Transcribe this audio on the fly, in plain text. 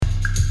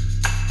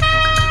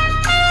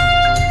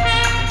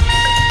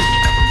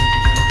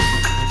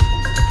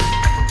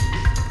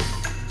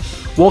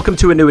Welcome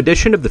to a new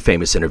edition of the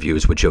Famous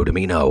Interviews with Joe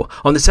Dimino.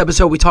 On this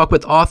episode, we talk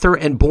with author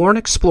and born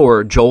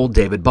explorer Joel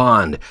David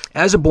Bond.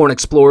 As a born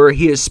explorer,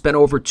 he has spent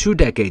over 2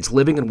 decades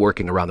living and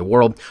working around the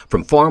world,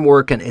 from farm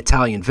work in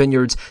Italian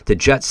vineyards to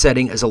jet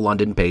setting as a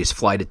London-based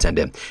flight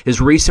attendant. His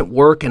recent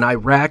work in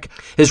Iraqi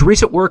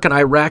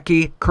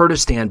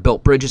Kurdistan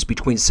built bridges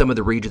between some of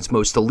the region's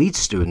most elite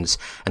students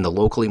and the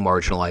locally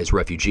marginalized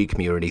refugee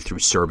community through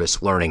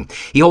service learning.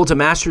 He holds a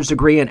master's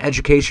degree in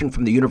education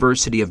from the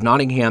University of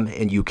Nottingham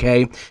in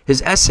UK.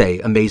 His essay,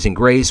 Amazing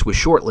Grace, was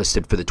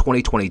shortlisted for the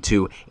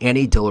 2022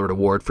 Annie Dillard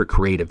Award for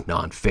Creative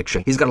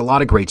Nonfiction. He's got a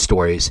lot of great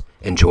stories.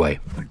 Enjoy.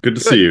 Good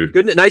to see you.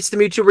 Good. Nice to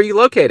meet you. Where are you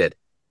located?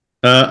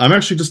 I'm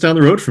actually just down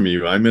the road from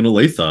you. I'm in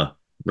Olathe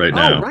right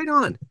now. Oh, right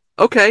on.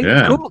 Okay,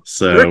 yeah, cool.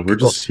 So we're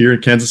just here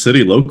in Kansas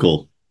City,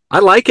 local. I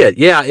like it.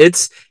 Yeah,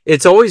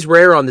 it's always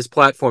rare on this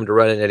platform to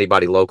run into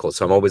anybody local.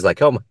 So I'm always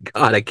like, oh my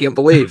God, I can't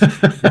believe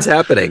it's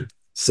happening.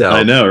 So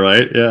I know,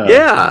 right? Yeah.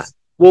 Yeah.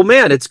 Well,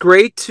 man, it's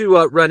great to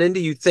run into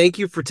you. Thank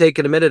you for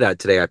taking a minute out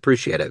today. I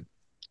appreciate it.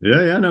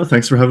 Yeah. No,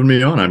 thanks for having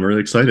me on. I'm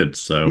really excited.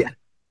 So yeah,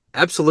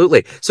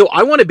 absolutely. So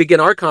I want to begin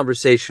our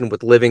conversation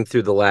with living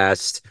through the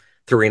last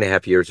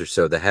 3.5 years or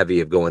so, the heavy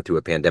of going through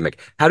a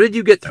pandemic. How did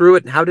you get through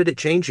it, and how did it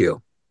change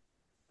you?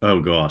 Oh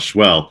gosh.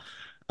 Well,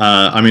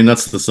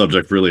 that's the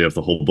subject really of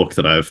the whole book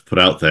that I've put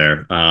out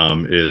there,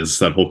 is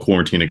that whole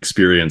quarantine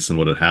experience and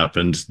what had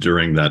happened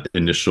during that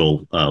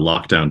initial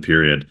lockdown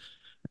period.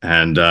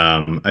 And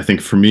I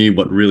think for me,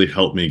 what really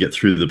helped me get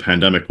through the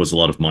pandemic was a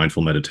lot of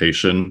mindful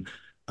meditation,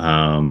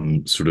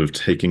 sort of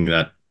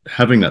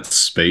having that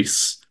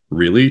space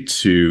really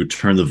to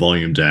turn the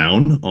volume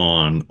down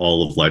on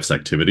all of life's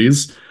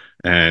activities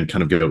and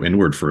kind of go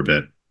inward for a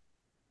bit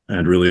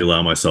and really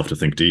allow myself to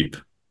think deep.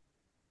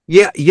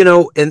 Yeah,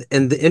 and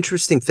the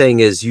interesting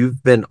thing is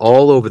you've been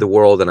all over the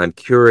world, and I'm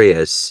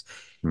curious,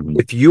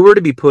 if you were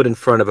to be put in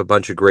front of a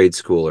bunch of grade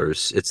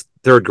schoolers, it's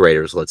third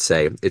graders, let's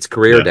say, it's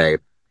career day,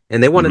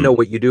 and they want to know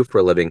what you do for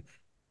a living,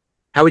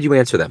 how would you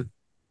answer them?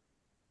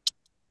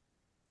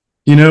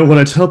 What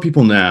I tell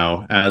people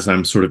now, as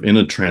I'm sort of in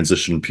a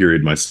transition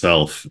period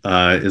myself,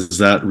 is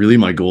that really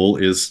my goal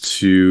is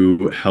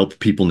to help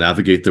people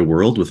navigate their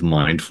world with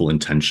mindful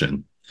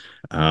intention.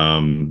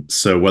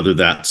 So whether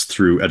that's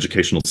through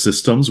educational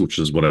systems, which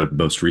is what I've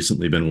most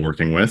recently been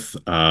working with,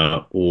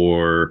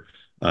 or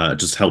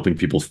just helping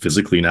people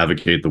physically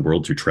navigate the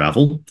world through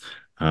travel,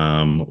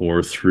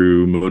 or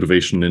through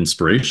motivation and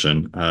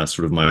inspiration,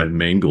 sort of my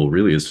main goal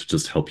really is to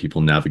just help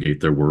people navigate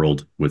their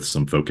world with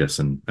some focus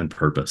and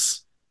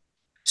purpose.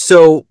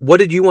 So what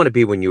did you want to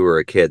be when you were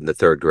a kid in the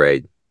third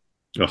grade?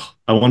 Oh,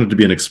 I wanted to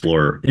be an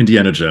explorer,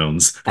 Indiana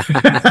Jones.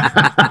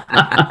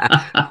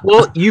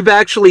 Well, you've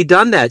actually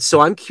done that. So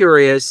I'm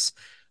curious,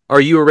 are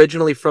you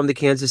originally from the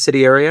Kansas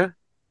City area?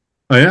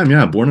 I am,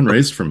 yeah, born and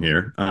raised from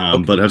here,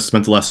 but I've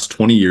spent the last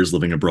 20 years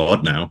living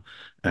abroad now,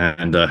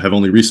 and have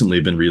only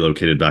recently been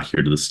relocated back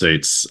here to the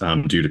States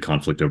due to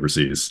conflict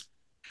overseas.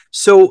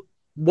 So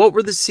what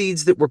were the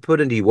seeds that were put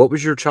into you? What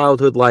was your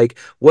childhood like?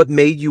 What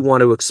made you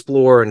want to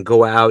explore and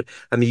go out?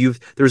 I mean,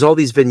 there's all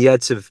these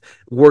vignettes of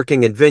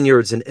working in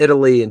vineyards in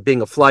Italy and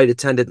being a flight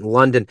attendant in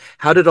London.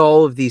 How did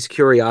all of these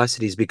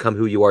curiosities become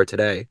who you are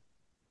today?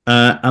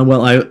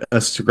 Well, I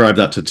ascribe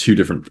that to 2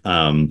 different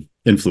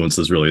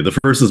influences, really. The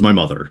first is my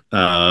mother.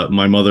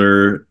 My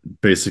mother,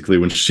 basically,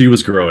 when she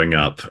was growing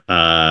up,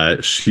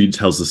 she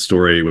tells the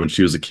story when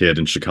she was a kid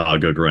in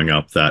Chicago growing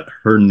up that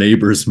her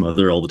neighbor's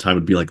mother all the time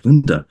would be like,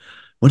 Linda,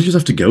 why do you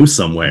just have to go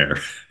somewhere?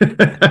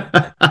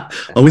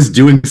 Always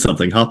doing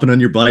something, hopping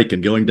on your bike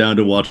and going down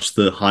to watch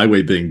the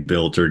highway being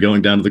built, or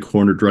going down to the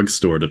corner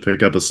drugstore to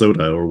pick up a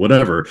soda or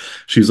whatever.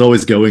 She's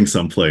always going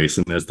someplace.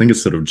 And I think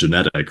it's sort of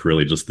genetic,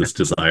 really, just this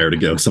desire to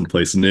go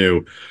someplace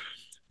new.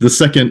 The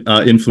second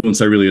influence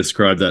I really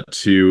ascribe that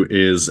to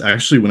is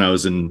actually when I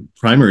was in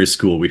primary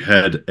school, we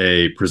had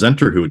a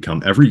presenter who would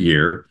come every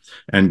year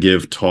and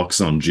give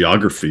talks on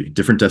geography,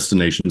 different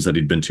destinations that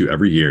he'd been to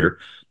every year.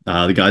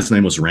 The guy's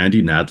name was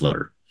Randy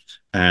Nadler,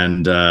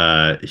 and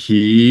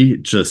he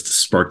just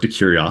sparked a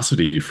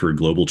curiosity for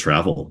global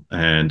travel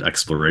and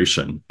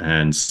exploration.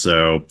 And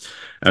so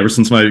ever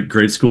since my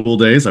grade school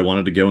days, I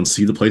wanted to go and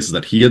see the places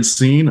that he had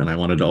seen, and I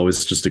wanted to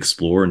always just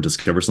explore and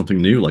discover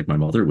something new like my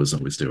mother was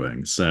always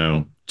doing.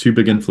 So 2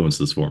 big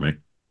influences for me.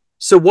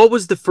 So what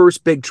was the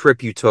first big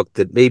trip you took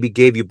that maybe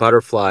gave you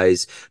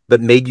butterflies, but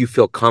made you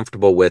feel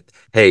comfortable with,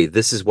 hey,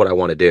 this is what I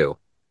want to do?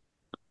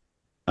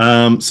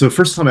 So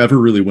first time I ever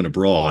really went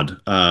abroad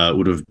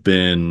would have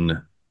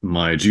been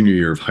my junior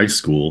year of high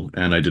school,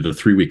 and I did a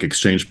 3-week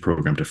exchange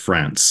program to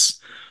France.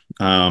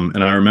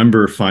 And I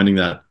remember finding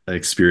that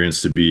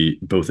experience to be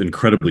both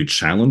incredibly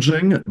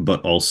challenging, but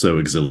also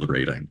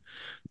exhilarating.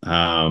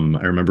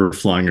 I remember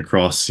flying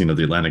across, the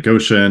Atlantic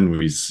Ocean.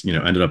 We,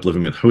 ended up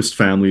living with host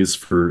families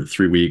for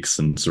 3 weeks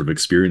and sort of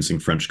experiencing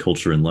French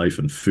culture and life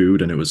and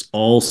food. And it was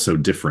all so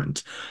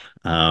different.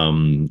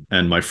 And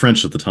my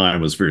French at the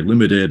time was very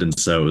limited. And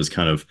so it was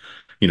kind of,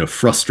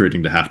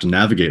 frustrating to have to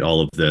navigate all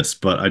of this,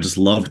 but I just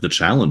loved the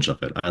challenge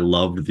of it. I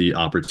loved the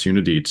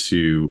opportunity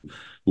to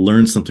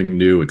learn something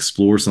new,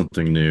 explore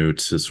something new,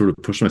 to sort of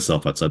push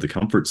myself outside the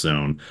comfort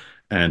zone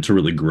and to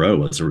really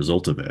grow as a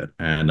result of it.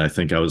 And I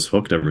think I was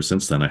hooked ever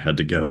since then. I had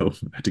to go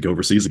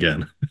overseas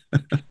again.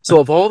 So,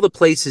 of all the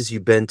places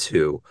you've been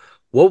to,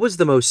 what was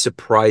the most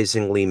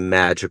surprisingly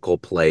magical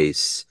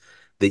place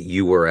that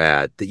you were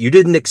at that you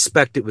didn't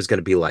expect it was going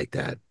to be like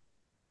that?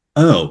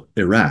 Oh,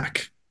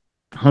 Iraq.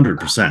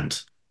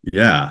 100%.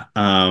 Yeah.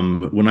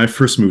 When I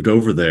first moved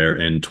over there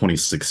in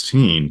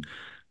 2016,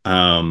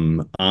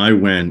 I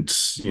went,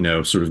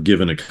 sort of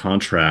given a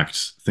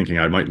contract thinking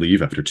I might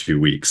leave after 2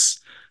 weeks.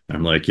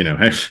 I'm like,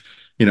 hey,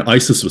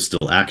 ISIS was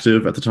still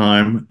active at the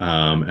time.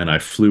 And I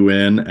flew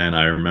in and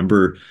I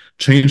remember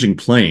changing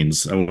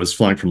planes. I was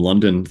flying from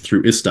London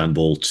through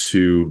Istanbul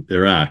to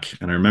Iraq.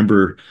 And I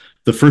remember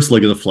the first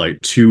leg of the flight,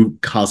 two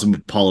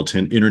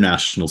cosmopolitan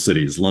international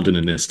cities, London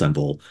and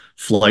Istanbul.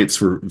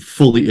 Flights were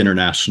fully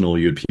international.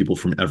 You had people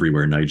from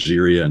everywhere,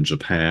 Nigeria and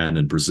Japan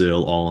and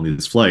Brazil, all on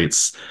these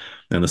flights.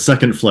 And the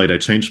second flight, I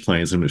changed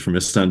planes and went from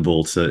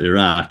Istanbul to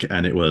Iraq,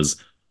 and it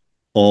was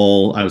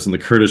I was in the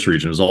Kurdish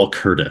region. It was all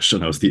Kurdish,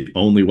 and I was the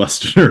only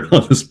Westerner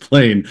on this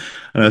plane.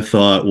 And I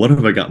thought, what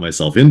have I got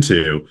myself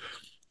into?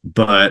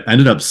 But I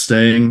ended up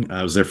staying.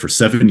 I was there for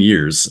 7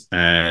 years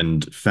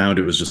and found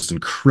it was just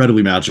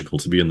incredibly magical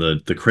to be in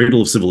the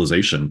cradle of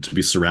civilization, to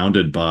be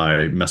surrounded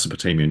by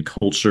Mesopotamian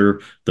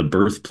culture, the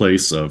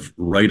birthplace of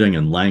writing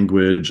and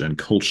language and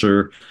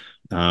culture,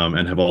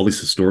 and have all these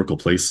historical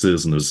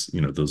places and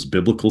those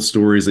biblical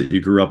stories that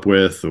you grew up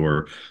with,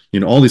 or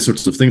all these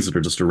sorts of things that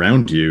are just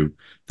around you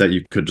that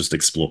you could just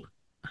explore.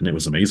 And it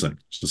was amazing. It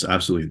just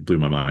absolutely blew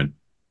my mind.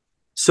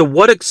 So,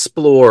 what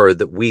explorer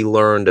that we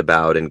learned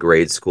about in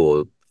grade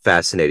school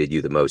fascinated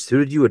you the most? Who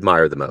did you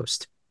admire the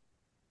most?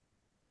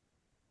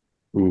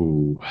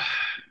 Ooh,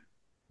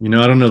 I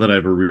don't know that I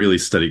have a really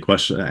steady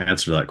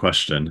answer to that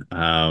question.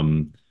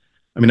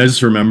 I mean, I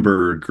just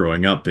remember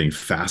growing up being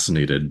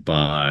fascinated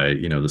by,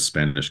 the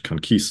Spanish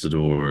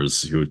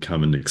conquistadors who would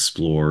come and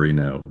explore,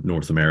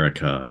 North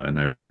America.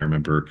 And I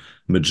remember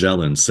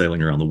Magellan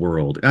sailing around the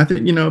world. I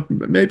think,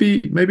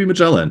 maybe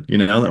Magellan,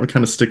 that one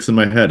kind of sticks in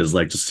my head, is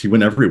like, just he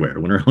went everywhere,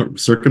 went around,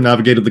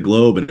 circumnavigated the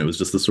globe, and it was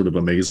just this sort of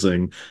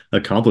amazing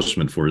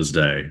accomplishment for his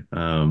day.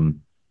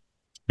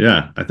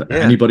 Yeah, Yeah.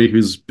 anybody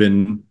who's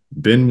been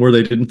where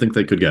they didn't think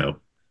they could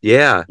go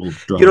Yeah. will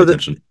draw You my know, the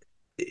attention.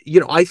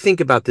 I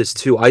think about this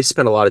too. I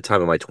spent a lot of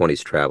time in my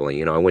 20s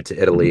traveling. I went to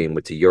Italy Mhm. and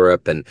went to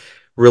Europe and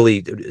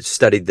really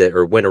studied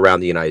or went around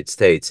the United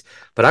States.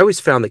 But I always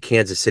found that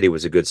Kansas City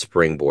was a good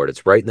springboard.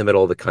 It's right in the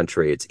middle of the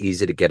country. It's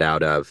easy to get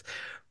out of.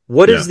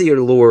 What is Yeah.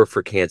 the allure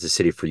for Kansas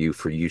City for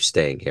you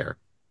staying here?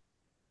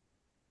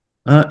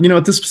 At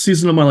this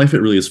season of my life,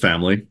 it really is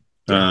family.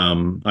 Yeah.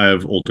 I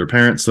have older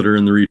parents that are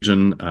in the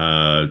region,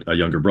 a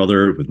younger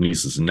brother with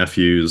nieces and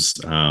nephews.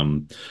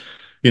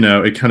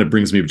 It kind of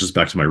brings me just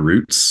back to my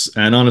roots.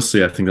 And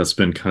honestly, I think that's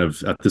been kind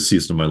of at this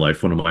season of my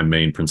life, one of my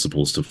main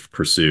principles to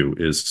pursue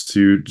is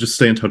to just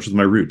stay in touch with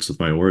my roots, with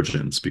my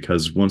origins,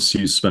 because once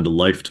you spend a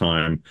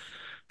lifetime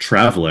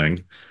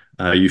traveling,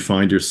 you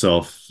find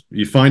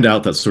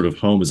out that sort of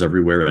home is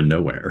everywhere and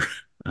nowhere.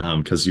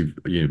 Because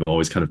you've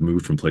always kind of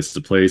moved from place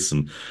to place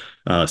and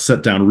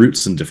set down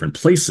roots in different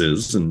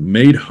places and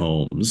made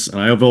homes.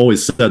 And I have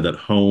always said that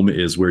home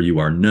is where you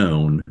are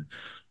known,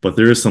 but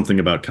there is something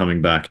about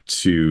coming back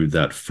to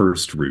that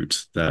first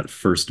root, that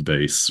first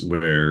base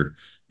where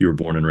you were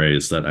born and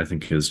raised, that I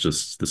think is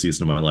just the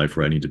season of my life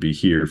where I need to be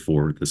here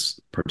for this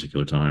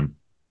particular time.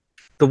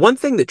 The one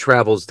thing that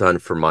travel's done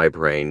for my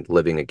brain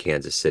living in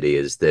Kansas City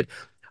is that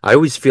I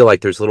always feel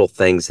like there's little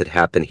things that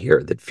happen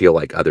here that feel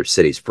like other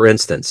cities. For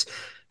instance,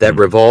 that Mm.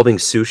 revolving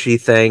sushi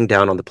thing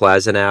down on the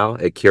plaza now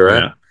at Oh, Kura.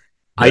 yeah.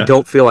 I Yeah.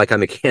 don't feel like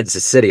I'm in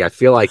Kansas City. I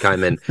feel like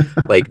I'm in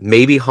like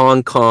maybe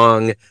Hong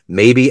Kong,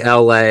 maybe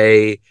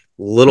LA,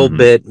 little Hmm.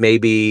 bit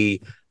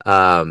maybe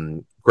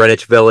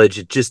Greenwich Village.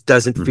 It just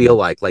doesn't feel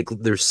Hmm. like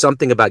there's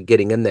something about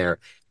getting in there.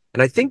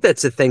 And I think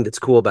that's the thing that's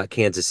cool about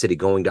Kansas City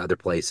going to other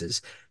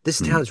places. This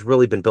Hmm. town's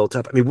really been built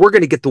up. I mean, we're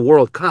going to get the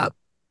World Cup.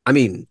 I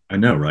mean, I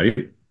know,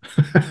 right?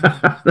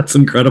 That's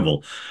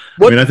incredible.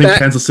 I what mean, I think that?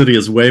 Kansas City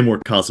is way more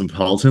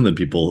cosmopolitan than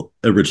people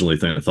originally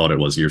thought it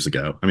was years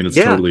ago. I mean, it's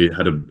Yeah, totally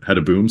had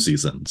a boom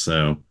season.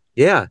 So,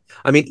 yeah.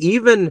 I mean,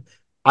 even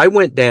I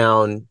went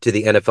down to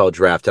the NFL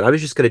draft and I was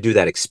just going to do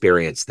that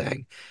experience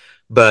thing.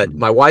 But mhm,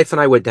 my wife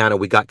and I went down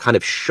and we got kind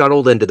of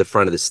shuttled into the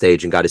front of the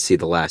stage and got to see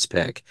the last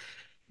pick.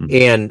 mhm.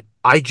 And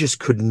I just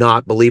could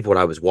not believe what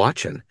I was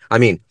watching. I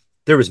mean,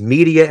 there was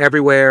media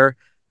everywhere.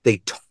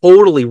 They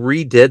totally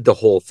redid the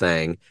whole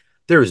thing.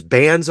 There's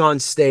bands on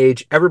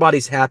stage.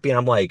 Everybody's happy. And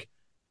I'm like,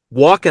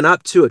 walking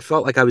up to it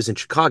felt like I was in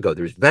Chicago.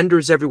 There's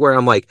vendors everywhere.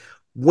 I'm like,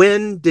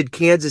 when did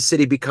Kansas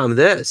City become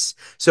this?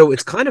 So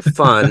it's kind of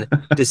fun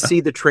to see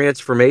the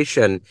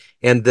transformation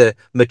and the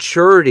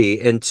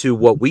maturity into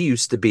what we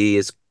used to be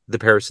as the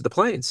Paris of the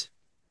Plains.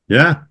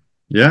 Yeah.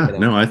 You Yeah. know?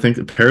 No, I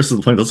think Paris is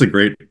the plan. That's a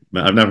great.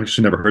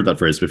 Actually never heard that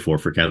phrase before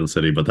for Kansas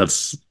City, but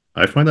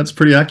I find that's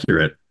pretty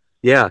accurate.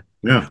 Yeah.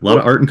 Yeah. A lot Well,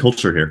 of art and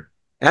culture here.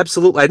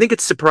 Absolutely. I think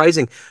it's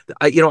surprising.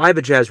 I have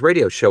a jazz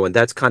radio show, and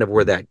that's kind of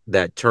where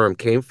that term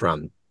came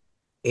from.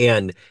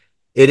 And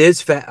it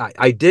is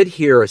I did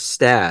hear a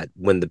stat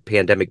when the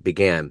pandemic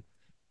began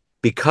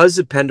because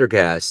of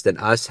Pendergast and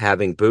us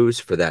having booze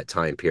for that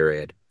time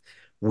period.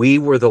 We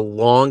were the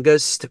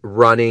longest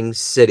running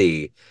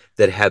city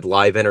that had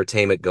live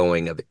entertainment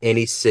going of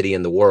any city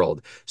in the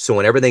world. So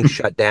when everything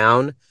shut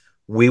down,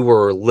 we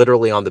were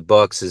literally on the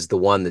books as the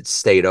one that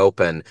stayed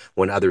open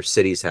when other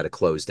cities had to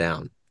close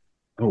down.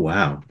 Oh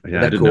wow. Isn't Yeah,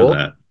 I that didn't know cool?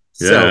 that.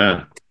 So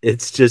Yeah.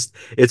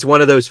 it's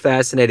one of those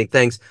fascinating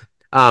things.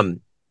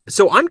 Um,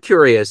 so I'm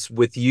curious,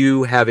 with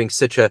you having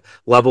such a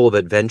level of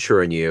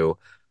adventure in you,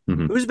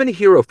 Mhm. who's been a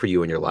hero for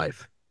you in your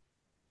life?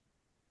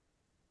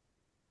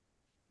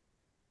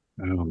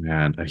 Oh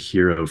man, a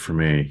hero for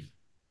me.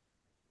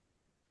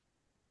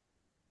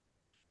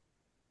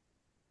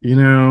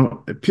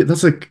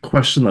 That's a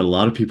question that a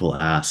lot of people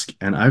ask,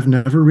 and I've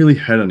never really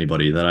had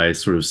anybody that I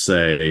sort of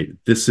say,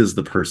 this is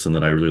the person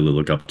that I really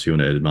look up to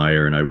and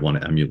admire and I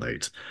want to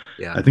emulate.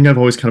 Yeah. I think I've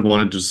always kind of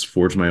wanted to just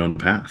forge my own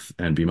path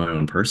and be my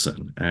own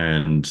person.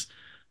 And,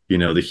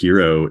 the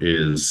hero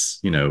is,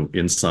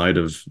 inside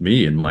of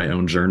me and my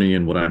own journey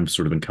and what I'm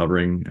sort of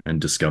uncovering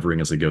and discovering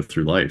as I go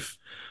through life.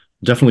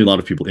 Definitely a lot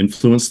of people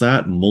influence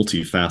that,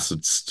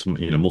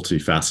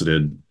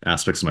 multifaceted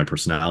aspects of my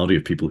personality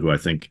of people who I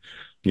think,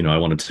 I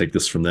want to take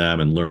this from them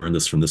and learn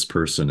this from this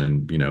person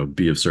and,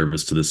 be of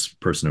service to this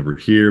person over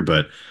here.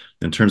 But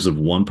in terms of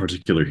one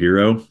particular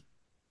hero,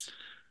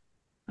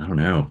 I don't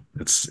know.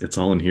 It's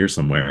all in here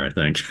somewhere, I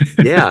think.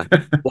 Yeah.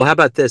 Well, how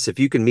about this? If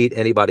you can meet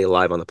anybody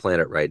alive on the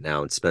planet right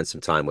now and spend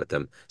some time with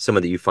them,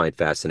 someone that you find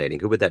fascinating,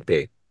 who would that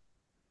be?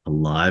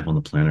 Alive on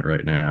the planet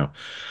right now.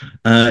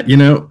 Uh, you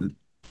know,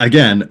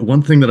 Again,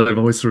 one thing that I've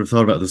always sort of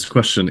thought about this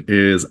question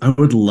is I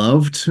would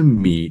love to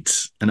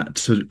meet, I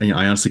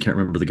honestly can't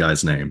remember the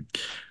guy's name.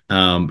 He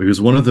was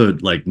one of the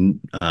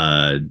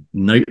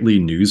nightly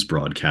news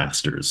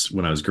broadcasters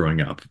when I was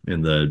growing up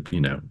in the,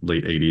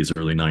 late 80s,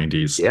 early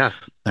 90s. Yeah.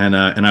 And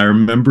I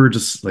remember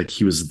just like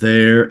he was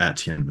there at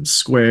Tiananmen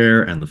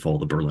Square and the fall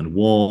of the Berlin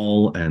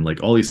Wall and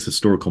like all these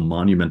historical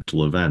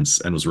monumental events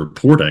and was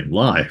reporting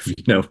live,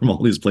 from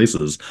all these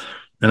places.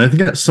 And I think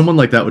that someone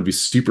like that would be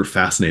super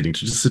fascinating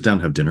to just sit down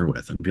and have dinner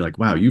with and be like,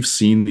 wow, you've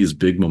seen these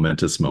big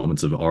momentous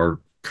moments of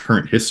our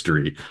current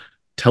history.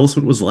 Tell us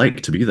what it was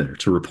like to be there,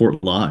 to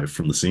report live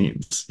from the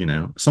scenes.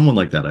 Someone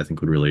like that I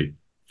think would really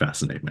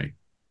fascinate me.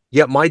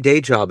 Yeah, my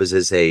day job is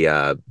as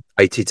a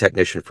IT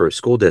technician for a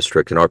school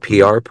district, and our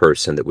Mhm. PR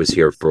person that was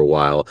here for a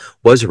while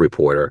was a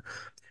reporter.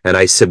 And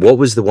I said, "What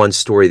was the one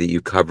story that you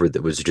covered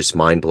that was just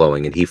mind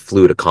blowing?" And he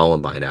flew to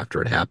Columbine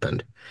after it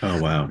happened. Oh,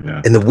 wow.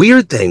 Yeah. And the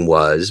weird thing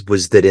was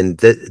that in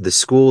the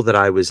school that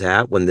I was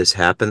at when this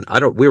happened, I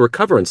don't we were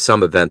covering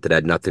some event that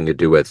had nothing to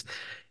do with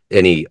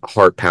any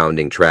heart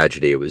pounding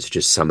tragedy. It was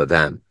just some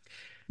event.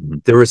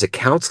 Mhm. There was a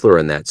counselor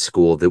in that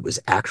school that was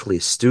actually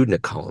a student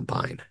at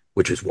Columbine,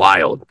 which was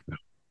wild,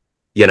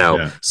 you know.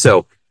 Yeah.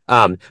 So,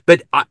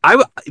 but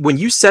when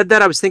you said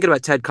that, I was thinking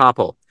about Ted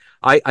Koppel.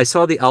 I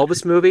saw the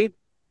Elvis movie,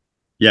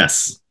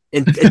 Yes.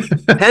 and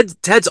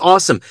Ted's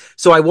awesome.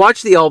 So I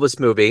watched the Elvis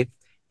movie,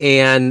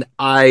 and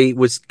I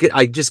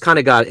just kind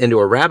of got into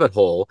a rabbit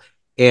hole,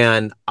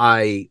 and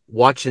I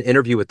watched an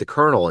interview with the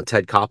Colonel, and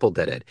Ted Koppel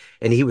did it,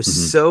 and he was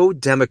Mhm. so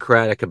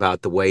democratic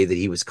about the way that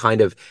he was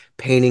kind of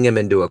painting him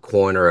into a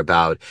corner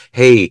about,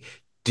 hey.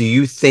 Do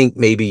you think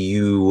maybe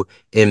you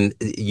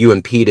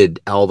impeded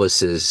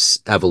Elvis's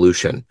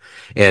evolution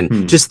and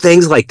Hmm. just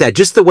things like that?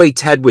 Just the way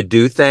Ted would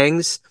do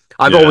things.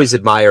 I've Yeah. always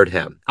admired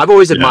him. I've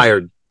always Yeah.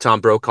 admired Tom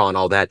Brokaw and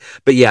all that.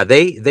 But yeah,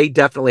 they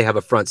definitely have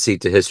a front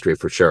seat to history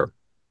for sure.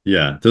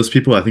 Yeah. Those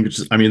people, I think,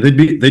 I mean,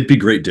 they'd be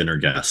great dinner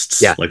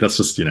guests. Yeah, Like that's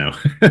just,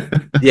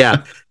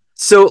 yeah.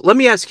 So let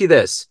me ask you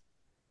this.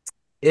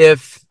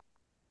 If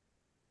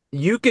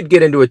you could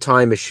get into a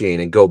time machine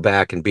and go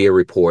back and be a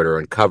reporter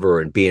and cover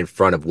and be in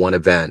front of one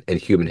event in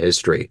human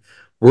history,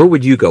 where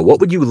would you go?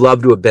 What would you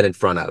love to have been in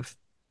front of?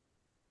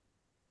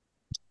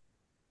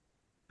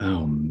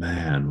 Oh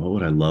man, what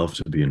would I love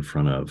to be in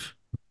front of?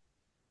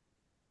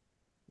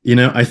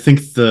 I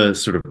think the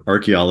sort of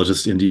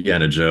archaeologist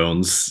Indiana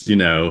Jones,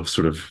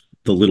 sort of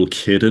the little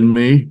kid in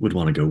me would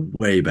want to go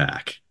way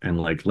back and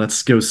like,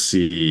 let's go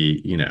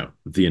see,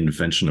 the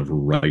invention of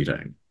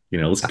writing.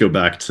 Let's go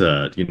back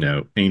to,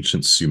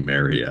 ancient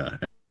Sumeria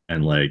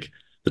and like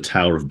the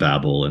Tower of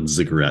Babel and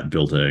ziggurat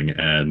building.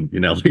 And,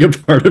 like a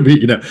part of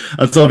me,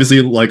 that's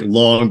obviously like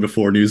long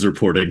before news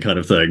reporting kind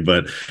of thing,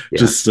 but Yeah,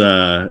 just,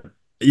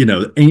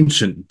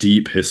 ancient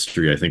deep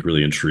history I think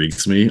really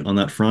intrigues me on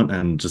that front,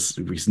 and just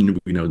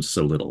we know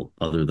so little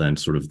other than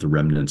sort of the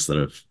remnants that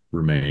have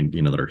remained,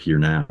 that are here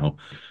now.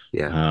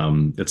 yeah,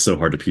 It's so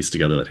hard to piece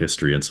together that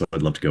history, and so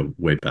I'd love to go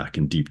way back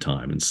in deep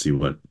time and see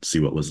what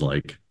was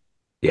like.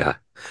 yeah.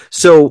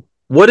 So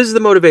what is the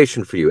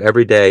motivation for you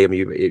every day? I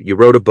mean, you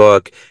wrote a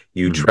book,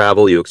 you Mhm.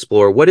 travel, you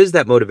explore. What is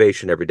that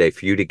motivation every day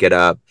for you to get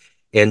up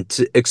and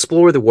to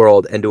explore the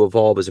world and to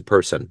evolve as a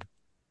person?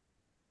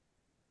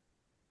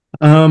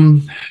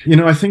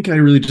 I think I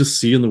really just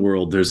see in the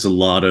world there's a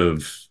lot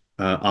of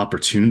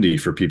opportunity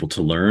for people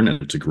to learn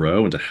and to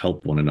grow and to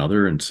help one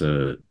another and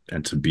to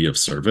be of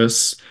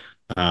service.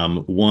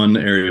 One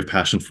area of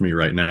passion for me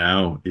right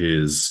now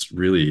is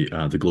really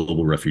the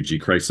global refugee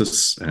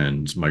crisis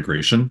and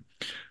migration.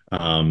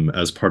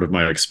 As part of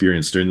my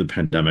experience during the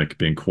pandemic,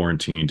 being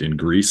quarantined in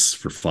Greece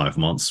for 5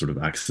 months, sort of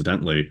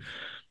accidentally,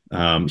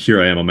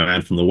 here I am, a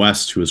man from the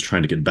West who is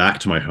trying to get back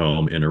to my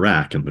home in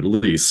Iraq and the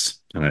Middle East,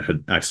 and I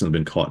had accidentally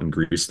been caught in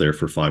Greece there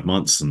for 5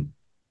 months. And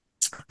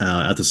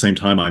at the same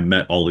time, I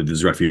met all of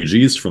these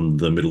refugees from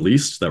the Middle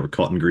East that were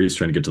caught in Greece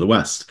trying to get to the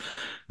West.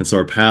 And so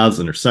our paths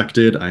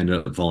intersected. I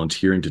ended up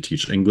volunteering to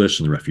teach English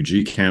in the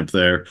refugee camp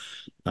there.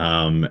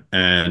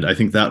 And I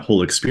think that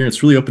whole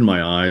experience really opened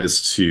my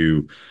eyes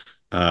to,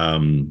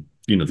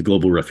 the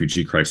global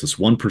refugee crisis.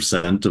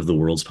 1% of the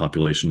world's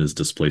population is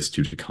displaced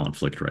due to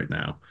conflict right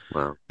now,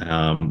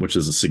 Wow. which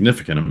is a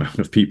significant amount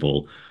of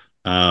people.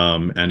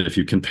 And if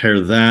you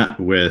compare that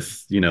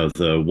with,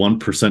 the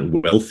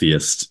 1%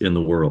 wealthiest in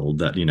the world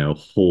that,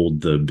 hold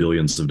the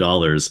billions of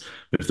dollars,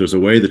 if there's a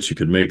way that you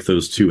could make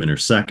those two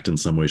intersect in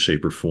some way,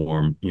 shape, or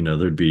form,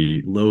 there'd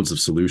be loads of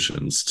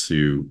solutions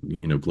to,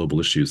 global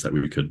issues that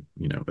we could,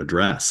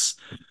 address.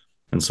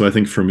 And so I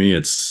think for me,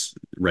 it's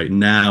right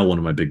now, one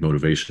of my big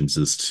motivations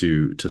is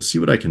to see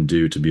what I can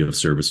do to be of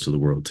service to the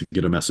world, to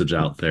get a message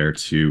out there,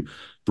 to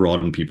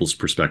broaden people's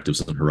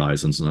perspectives and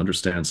horizons and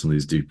understand some of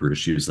these deeper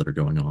issues that are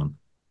going on.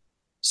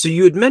 So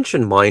you had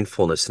mentioned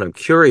mindfulness, and I'm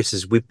curious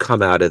as we've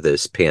come out of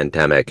this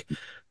pandemic,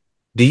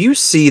 do you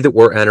see that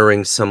we're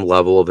entering some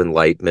level of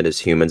enlightenment as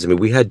humans? I mean,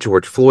 we had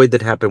George Floyd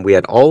that happened. We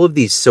had all of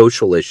these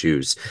social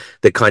issues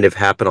that kind of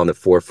happen on the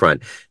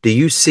forefront. Do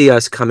you see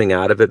us coming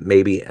out of it,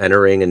 maybe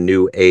entering a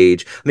new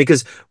age? I mean,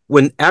 because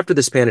when after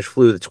the Spanish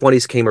flu, the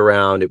 20s came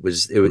around, it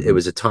Mhm.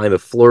 was a time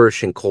of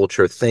flourishing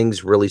culture.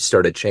 Things really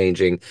started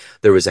changing.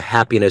 There was a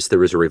happiness, there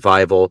was a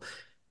revival.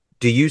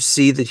 Do you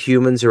see that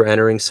humans are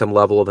entering some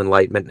level of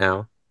enlightenment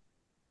now?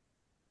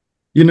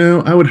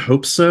 I would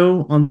hope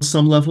so on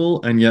some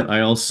level. And yet I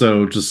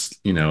also just,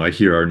 I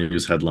hear our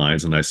news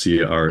headlines and I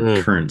see our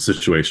Mm, current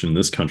situation in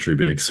this country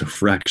being so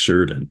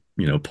fractured and,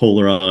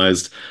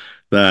 polarized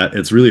that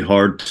it's really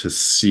hard to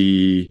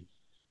see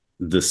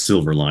the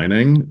silver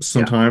lining yeah.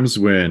 sometimes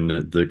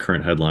when the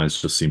current headlines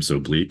just seem so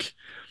bleak.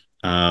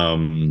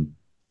 Um,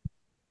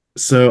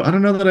 so I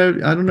don't know that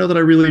I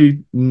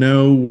really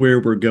know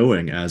where we're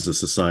going as a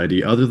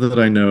society, other than that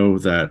I know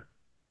that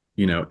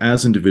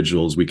as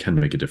individuals, we can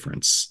make a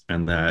difference.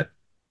 And that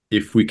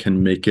if we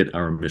can make it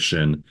our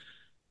mission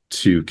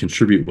to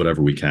contribute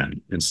whatever we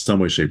can in some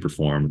way, shape, or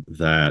form,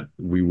 that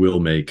we will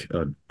make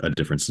a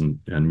difference and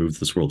move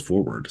this world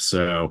forward.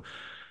 So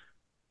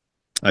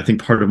I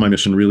think part of my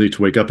mission really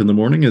to wake up in the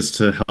morning is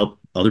to help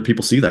other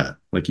people see that.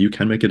 Like you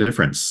can make a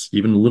difference,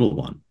 even a little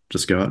one.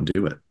 Just go out and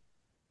do it.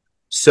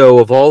 So,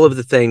 of all of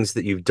the things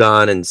that you've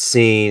done and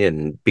seen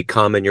and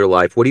become in your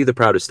life, what are you the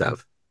proudest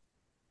of?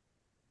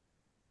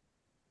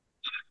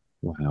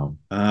 Wow.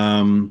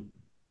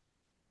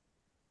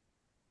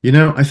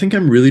 I think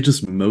I'm really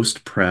just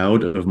most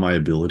proud of my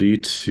ability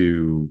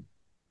to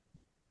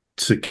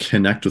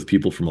connect with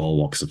people from all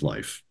walks of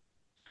life.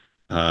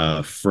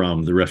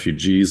 From the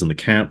refugees in the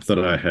camp that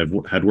I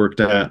had worked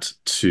at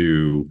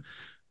to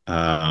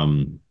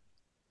um,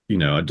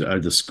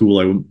 the school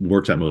I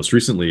worked at most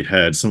recently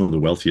had some of the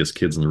wealthiest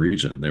kids in the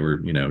region. They were,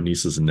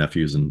 nieces and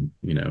nephews and,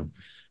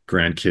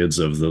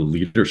 grandkids of the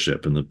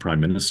leadership and the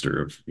prime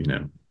minister of,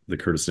 the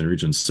Kurdistan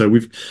region. So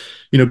we've,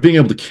 being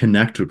able to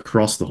connect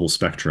across the whole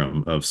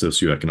spectrum of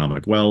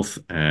socioeconomic wealth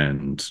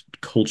and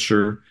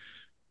culture,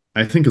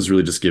 I think has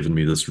really just given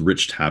me this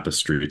rich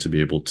tapestry to be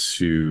able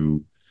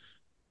to,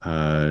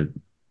 uh,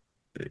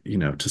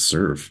 to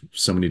serve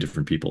so many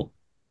different people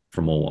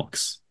from all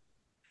walks.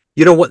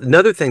 You know what?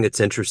 Another thing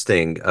that's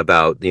interesting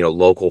about,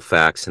 local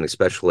facts and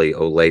especially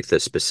Olathe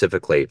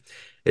specifically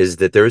is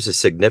that there's a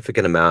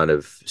significant amount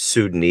of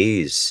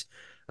Sudanese.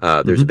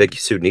 There's a Hmm. big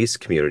Sudanese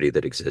community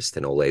that exists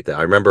in Olathe.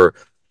 I remember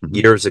Hmm.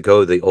 years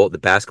ago the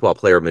basketball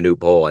player Manute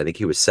Bol. I think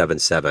he was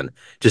 7'7",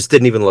 just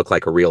didn't even look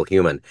like a real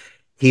human.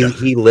 Yeah.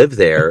 He lived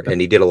there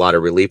and he did a lot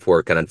of relief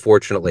work. And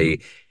unfortunately,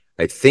 Mhm.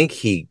 I think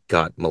he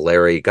got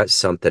malaria, he got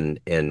something,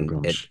 Oh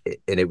and gosh.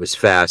 it was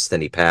fast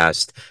and he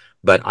passed.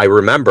 But I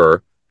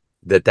remember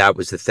that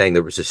was the thing.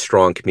 There was a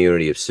strong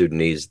community of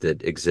Sudanese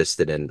that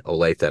existed in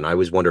Olathe, and I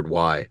always wondered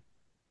why.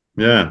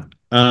 Yeah.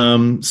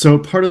 So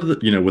part of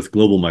the, with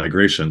global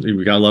migration,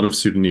 we got a lot of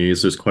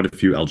Sudanese. There's quite a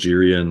few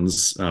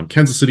Algerians.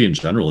 Kansas City in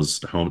general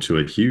is home to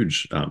a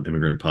huge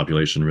immigrant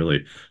population,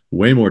 really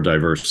way more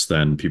diverse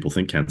than people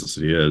think Kansas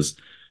City is.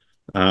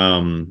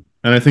 And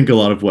I think a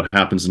lot of what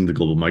happens in the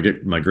global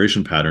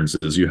migration patterns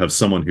is you have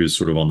someone who's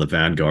sort of on the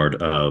vanguard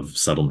of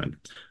settlement.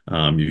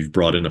 You've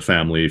brought in a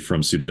family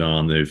from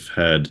Sudan. They've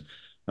had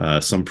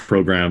some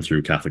program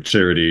through Catholic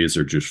Charities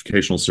or Jewish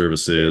Vocational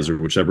Services or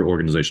whichever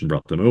organization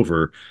brought them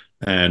over.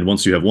 And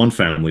once you have one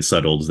family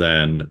settled,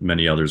 then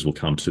many others will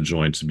come to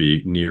join to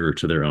be nearer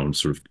to their own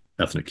sort of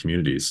ethnic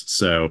communities.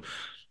 So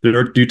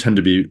do tend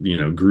to be,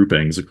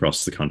 groupings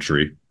across the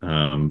country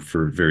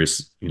for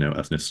various,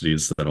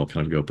 ethnicities that all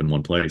kind of go up in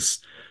one place.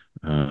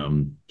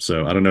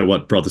 So I don't know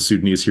what brought the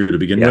Sudanese here to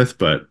begin Yeah. with,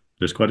 but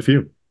there's quite a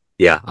few.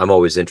 Yeah, I'm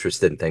always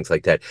interested in things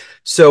like that.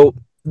 So,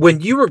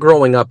 when you were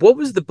growing up, what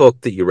was the book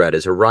that you read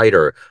as a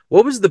writer?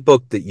 What was the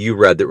book that you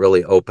read that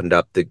really opened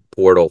up the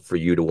portal for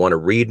you to want to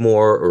read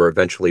more or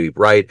eventually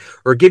write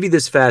or give you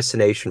this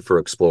fascination for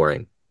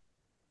exploring?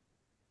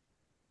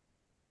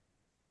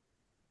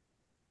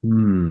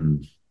 Hmm.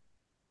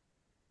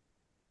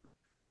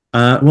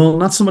 Well,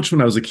 not so much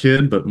when I was a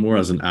kid, but more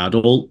as an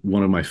adult.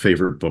 One of my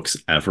favorite books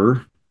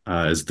ever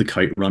is The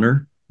Kite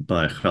Runner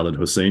by Khaled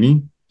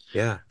Hosseini.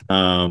 Yeah.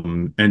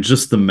 And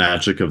just the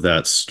magic of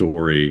that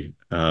story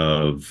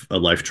of a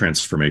life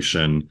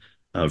transformation,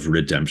 of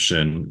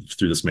redemption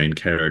through this main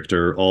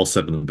character, all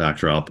set in the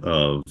backdrop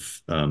of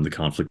the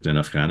conflict in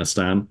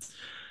Afghanistan,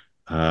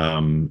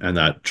 and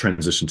that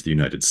transition to the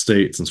United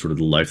States and sort of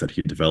the life that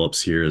he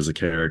develops here as a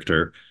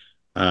character.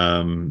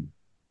 Um,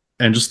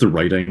 and just the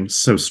writing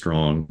so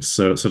strong,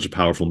 so such a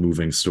powerful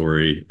moving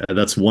story.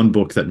 That's one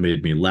book that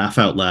made me laugh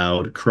out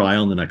loud, cry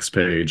on the next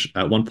page.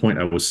 At one point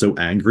I was so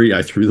angry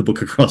I threw the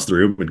book across the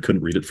room and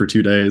couldn't read it for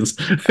 2 days.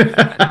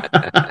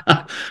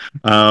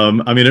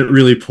 I mean, it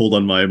really pulled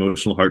on my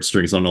emotional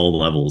heartstrings on all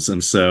levels,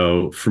 and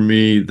so for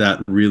me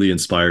that really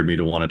inspired me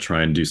to want to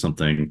try and do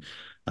something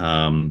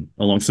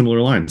along similar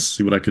lines,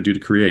 see what I could do to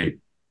create.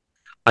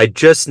 I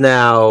just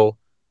now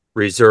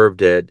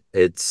reserved it.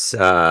 It's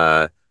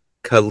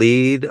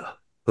Khalid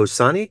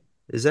Hosseini.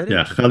 Is that it?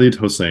 Yeah, Khalid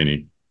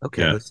Hosseini.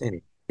 Okay, Yeah.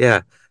 Hosseini.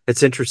 Yeah,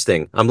 it's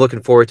interesting. I'm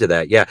looking forward to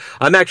that. Yeah,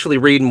 I'm actually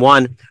reading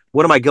one.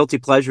 One of my guilty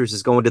pleasures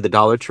is going to the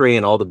Dollar Tree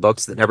and all the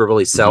books that never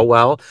really sell Mhm.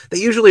 well. They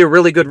usually are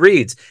really good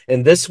reads.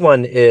 And this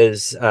one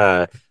is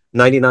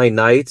 99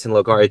 Nights. And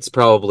look, it's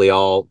probably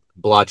all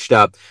blotched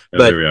up. Oh,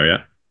 But here we are.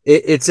 Yeah.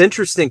 it's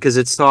interesting because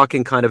it's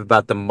talking kind of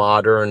about the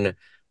modern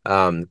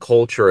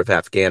culture of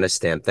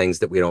Afghanistan, things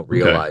that we don't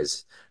Okay.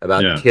 realize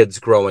about Yeah. kids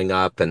growing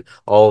up and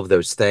all of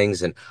those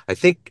things. And I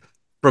think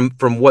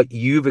from what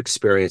you've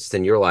experienced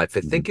in your life,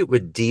 I Mhm. think it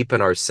would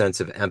deepen our sense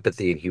of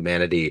empathy and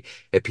humanity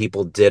if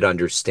people did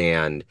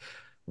understand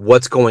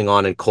what's going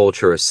on in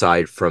culture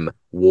aside from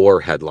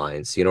war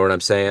headlines. You know what I'm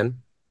saying?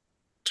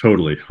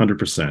 Totally,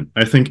 100%.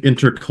 I think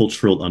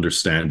intercultural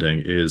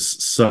understanding is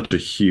such a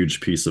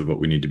huge piece of what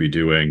we need to be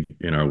doing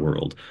in our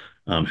world.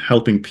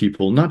 Helping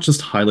people not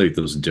just highlight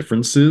those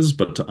differences,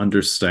 but to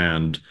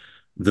understand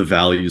the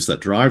values that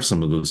drive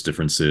some of those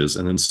differences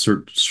and then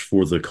search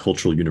for the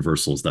cultural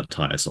universals that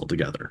tie us all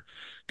together.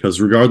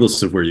 Because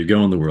regardless of where you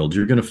go in the world,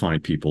 you're going to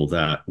find people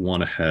that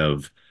want to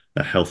have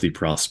a healthy,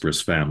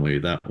 prosperous family,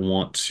 that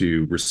want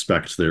to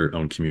respect their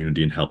own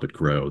community and help it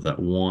grow, that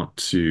want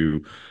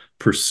to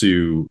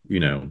pursue,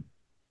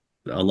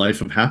 a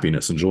life of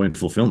happiness and joy and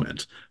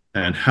fulfillment.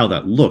 And how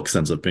that looks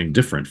ends up being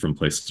different from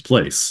place to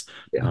place,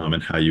 Yeah.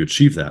 and how you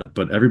achieve that.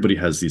 But everybody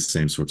has these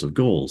same sorts of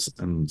goals.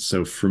 And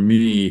so for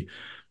me,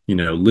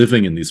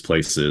 living in these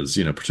places,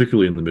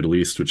 particularly in the Middle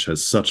East, which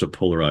has such a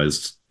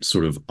polarized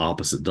sort of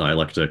opposite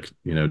dialectic,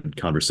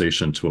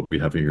 conversation to what we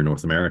have here in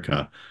North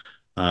America,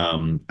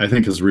 I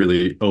think has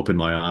really opened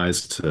my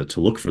eyes to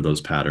look for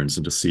those patterns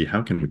and to see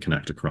how can we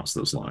connect across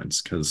those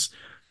lines. Because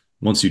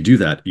once you do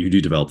that, you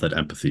do develop that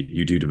empathy,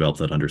 you do develop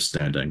that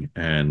understanding,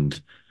 and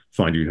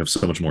find you have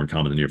so much more in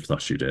common than you ever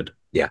thought you did.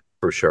 Yeah,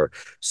 for sure.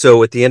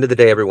 So at the end of the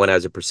day, everyone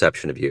has a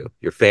perception of you,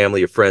 your family,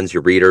 your friends,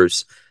 your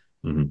readers,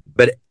 Mhm.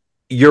 but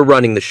you're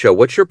running the show.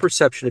 What's your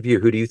perception of you?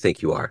 Who do you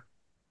think you are?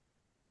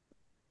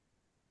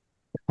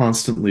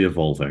 Constantly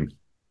evolving,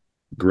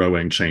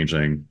 growing,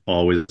 changing,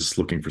 always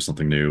looking for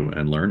something new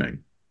and learning.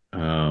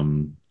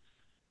 Um,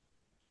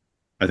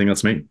 I think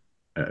that's me.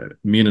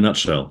 Me in a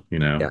nutshell,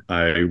 Yeah.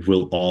 I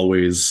will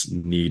always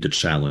need a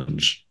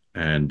challenge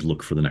and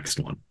look for the next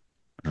one.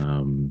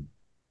 Um,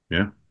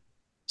 yeah.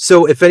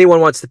 So if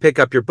anyone wants to pick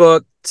up your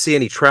book, see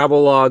any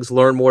travel logs,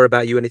 learn more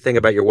about you, anything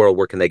about your world,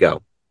 where can they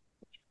go?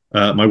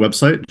 My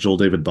website,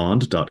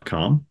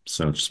 joeldavidbond.com.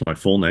 So it's just my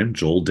full name,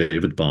 Joel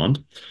David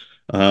Bond.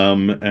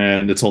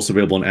 And it's also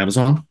available on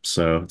Amazon.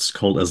 So it's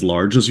called As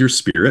Large as Your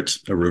Spirit,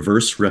 a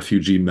reverse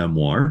refugee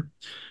memoir.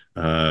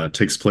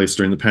 Takes place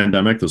during the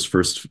pandemic, those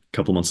first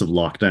couple months of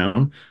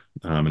lockdown.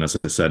 And as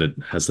I said, it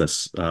has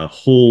this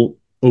whole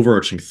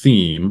overarching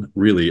theme,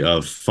 really,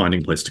 of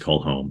finding a place to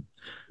call home.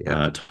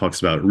 Yeah. It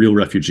talks about real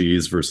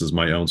refugees versus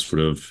my own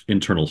sort of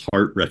internal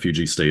heart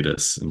refugee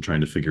status and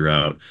trying to figure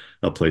out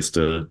a place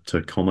to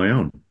call my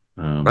own.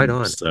 Right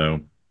on. So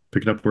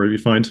pick it up wherever you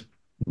find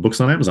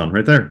books on Amazon,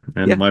 right there,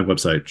 and Yeah. my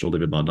website,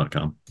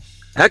 joeldavidbond.com.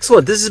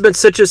 Excellent. This has been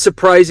such a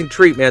surprising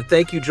treat, man.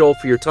 Thank you, Joel,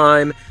 for your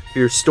time, for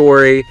your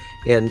story,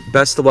 and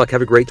best of luck.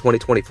 Have a great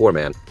 2024,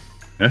 man.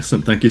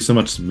 Excellent. Thank you so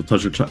much. It's been a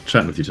pleasure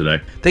chatting with you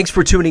today. Thanks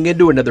for tuning in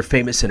to another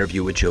famous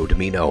interview with Joe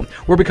Dimino,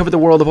 where we cover the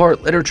world of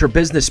art, literature,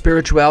 business,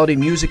 spirituality,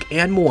 music,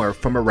 and more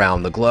from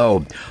around the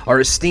globe.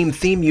 Our esteemed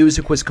theme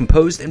music was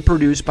composed and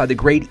produced by the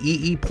great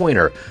E.E.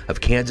 Pointer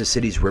of Kansas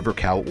City's River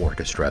Cow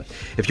Orchestra.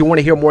 If you want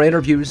to hear more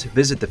interviews,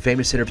 visit the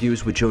Famous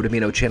Interviews with Joe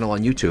Dimino channel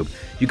on YouTube.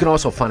 You can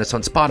also find us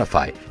on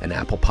Spotify and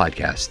Apple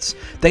Podcasts.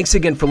 Thanks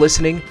again for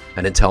listening,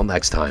 and until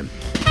next time.